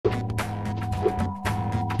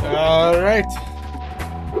Alright.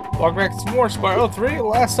 Welcome back to some more Spyro 3.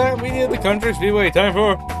 Last time we did the country speedway. Time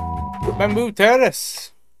for Bamboo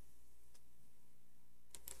Tennis.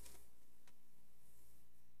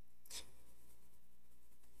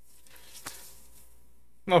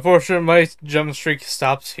 Unfortunately, my jump streak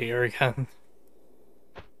stops here again.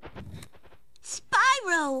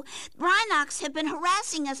 Spyro! Rhinox have been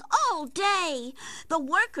harassing us all day. The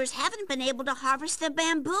workers haven't been able to harvest the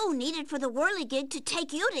bamboo needed for the whirligig to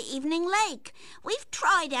take you to Evening Lake. We've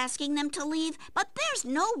tried asking them to leave, but there's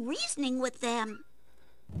no reasoning with them.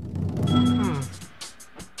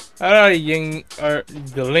 Hello, Ying, or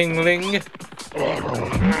the Ling Ling.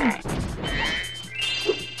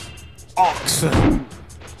 Ox.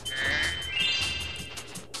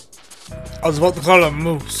 I was about to call him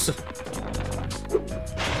Moose.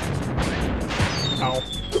 Ow.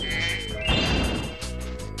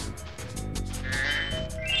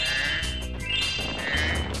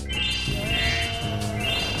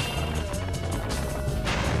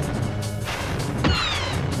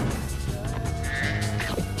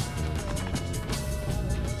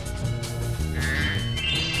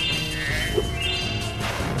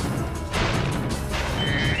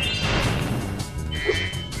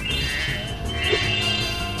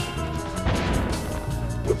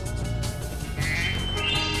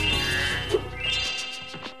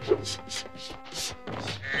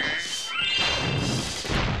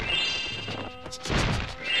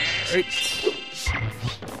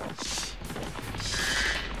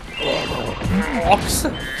 Ox.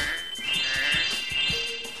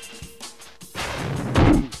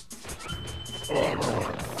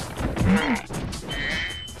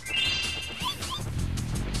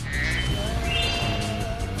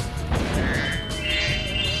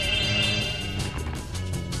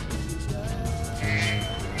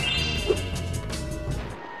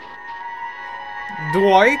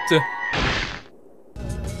 Dwight.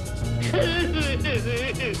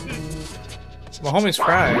 My homie's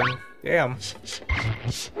crying. Damn.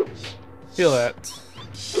 Feel that.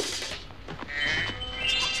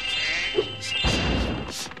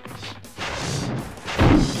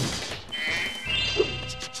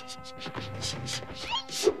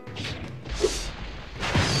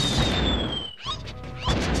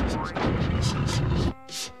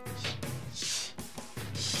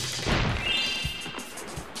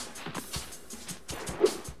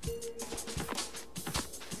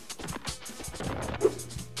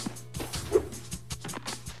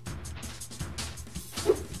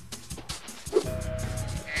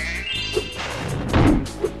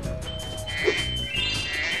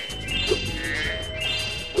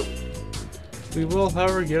 We will,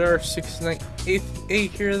 however, get our 6th, 9th, 8th,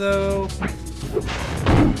 8 here, though.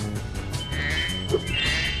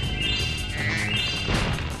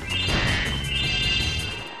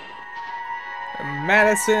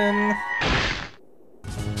 Madison.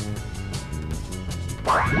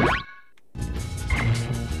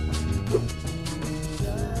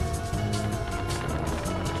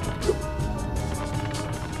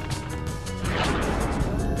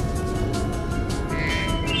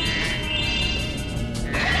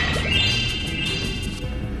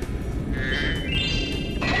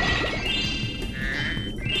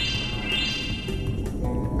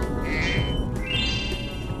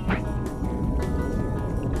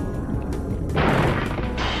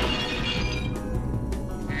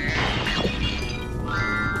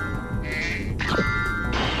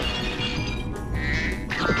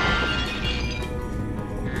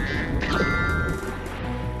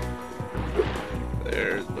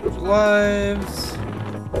 There's a bunch of lives.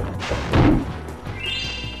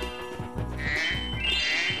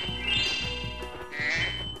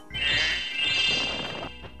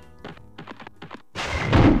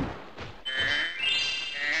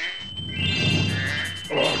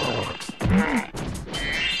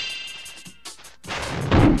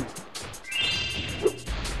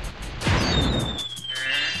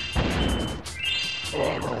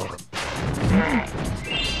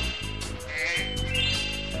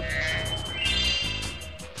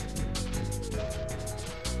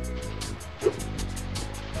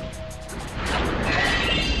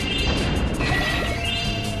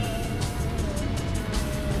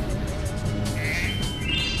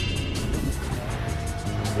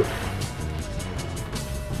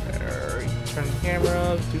 Turn the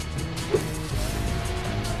camera.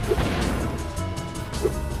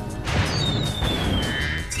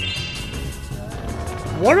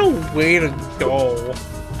 What a way to go.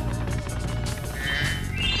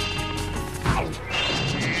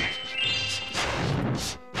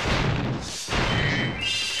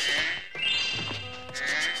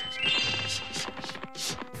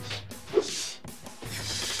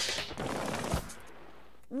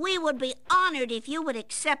 would be honored if you would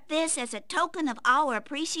accept this as a token of our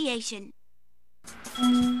appreciation.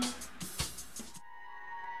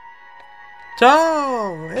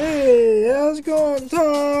 Tom! Hey, how's it going,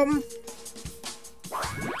 Tom?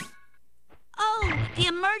 Oh, the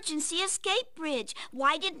emergency escape bridge.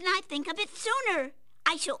 Why didn't I think of it sooner?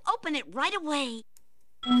 I shall open it right away.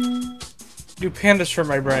 Do pandas for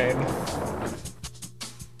my brain.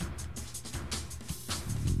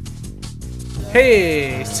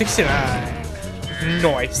 Hey, 69.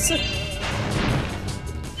 Nice.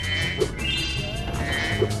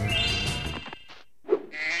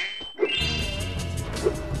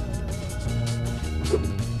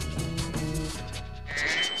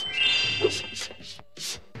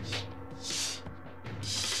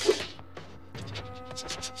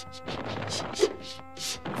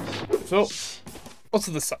 So, what's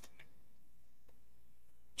this up?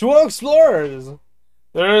 To all explorers,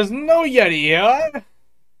 there is no Yeti here,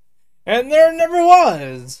 and there never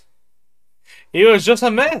was. He was just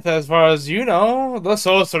a myth as far as you know, the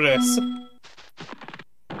sorceress.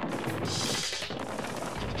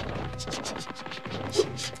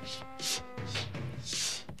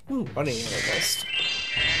 Ooh, bunny almost.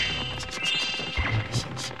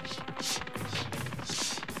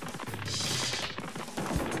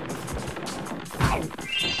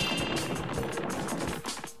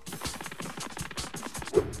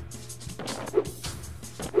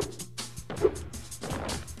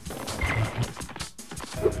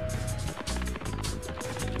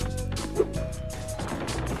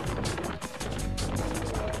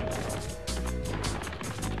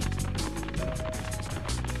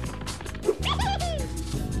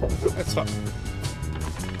 That's fine.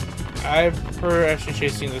 I prefer actually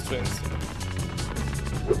chasing the twins.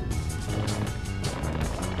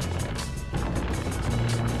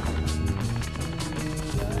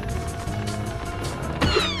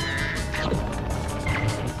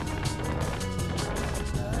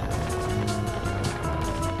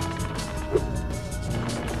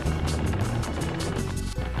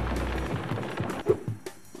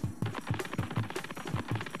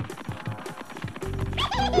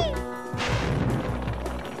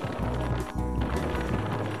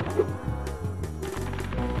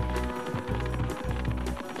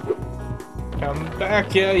 Come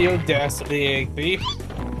back here, you dastardly egg thief.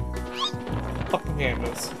 Fucking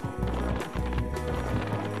handles.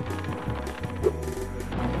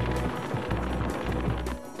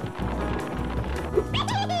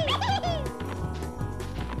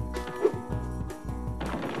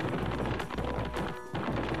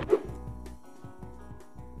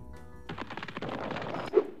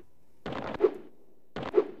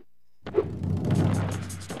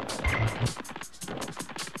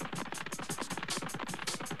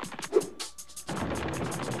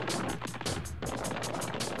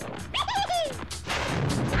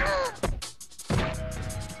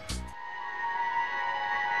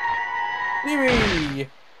 Yee!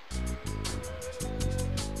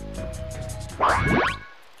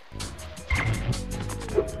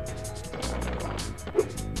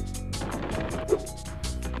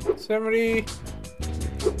 70.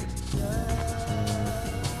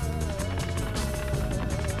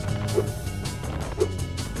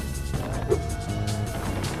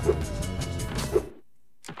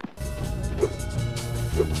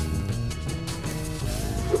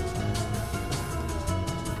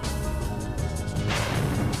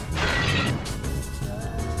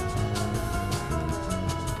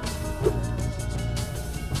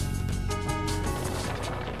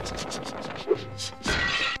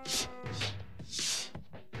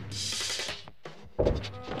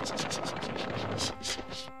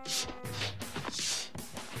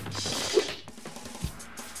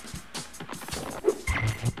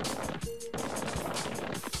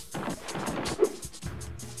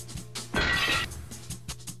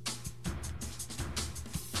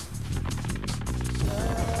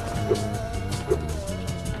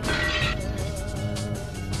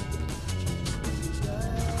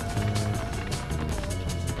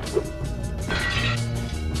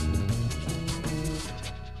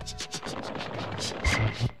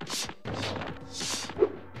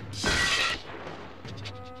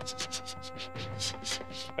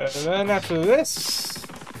 And then after this,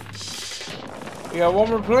 we got one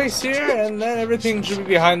more place here, and then everything should be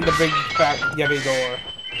behind the big fat Yeti door.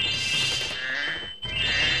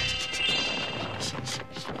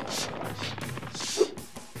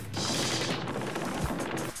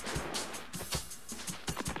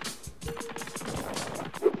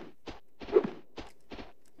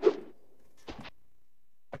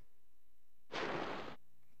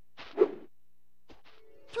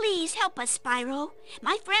 Please help us, Spyro.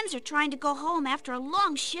 My friends are trying to go home after a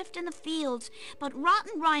long shift in the fields, but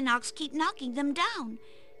rotten Rhinox keep knocking them down.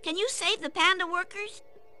 Can you save the panda workers?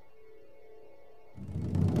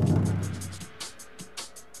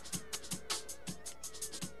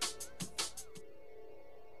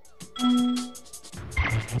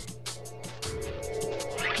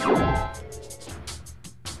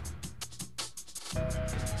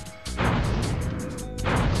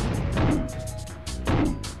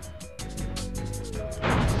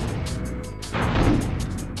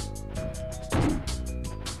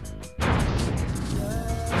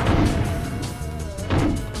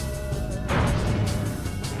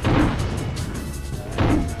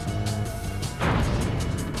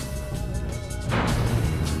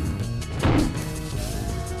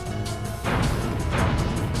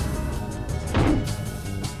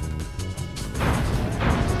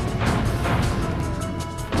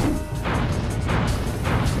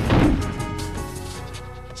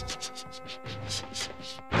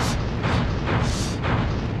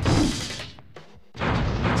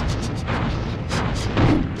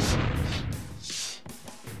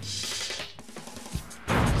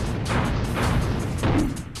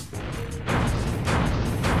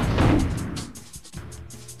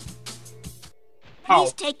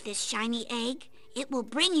 Please take this shiny egg. It will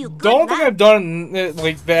bring you good Don't think luck. I've done it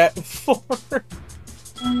like that before.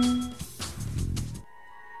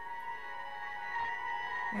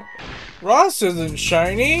 Ross isn't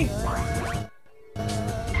shiny.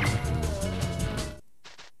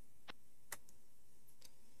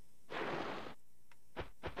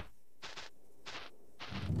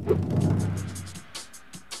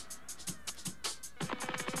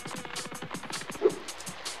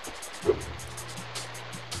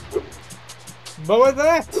 But with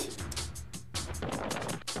that,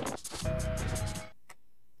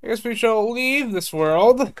 I guess we shall leave this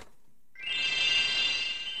world.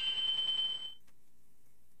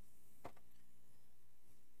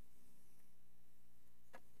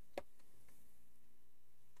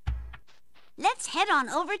 Let's head on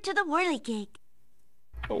over to the whirligig.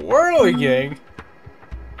 A whirligig?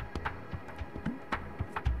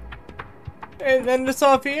 And end this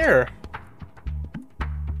off here.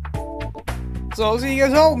 So I'll see you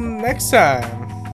guys all next time.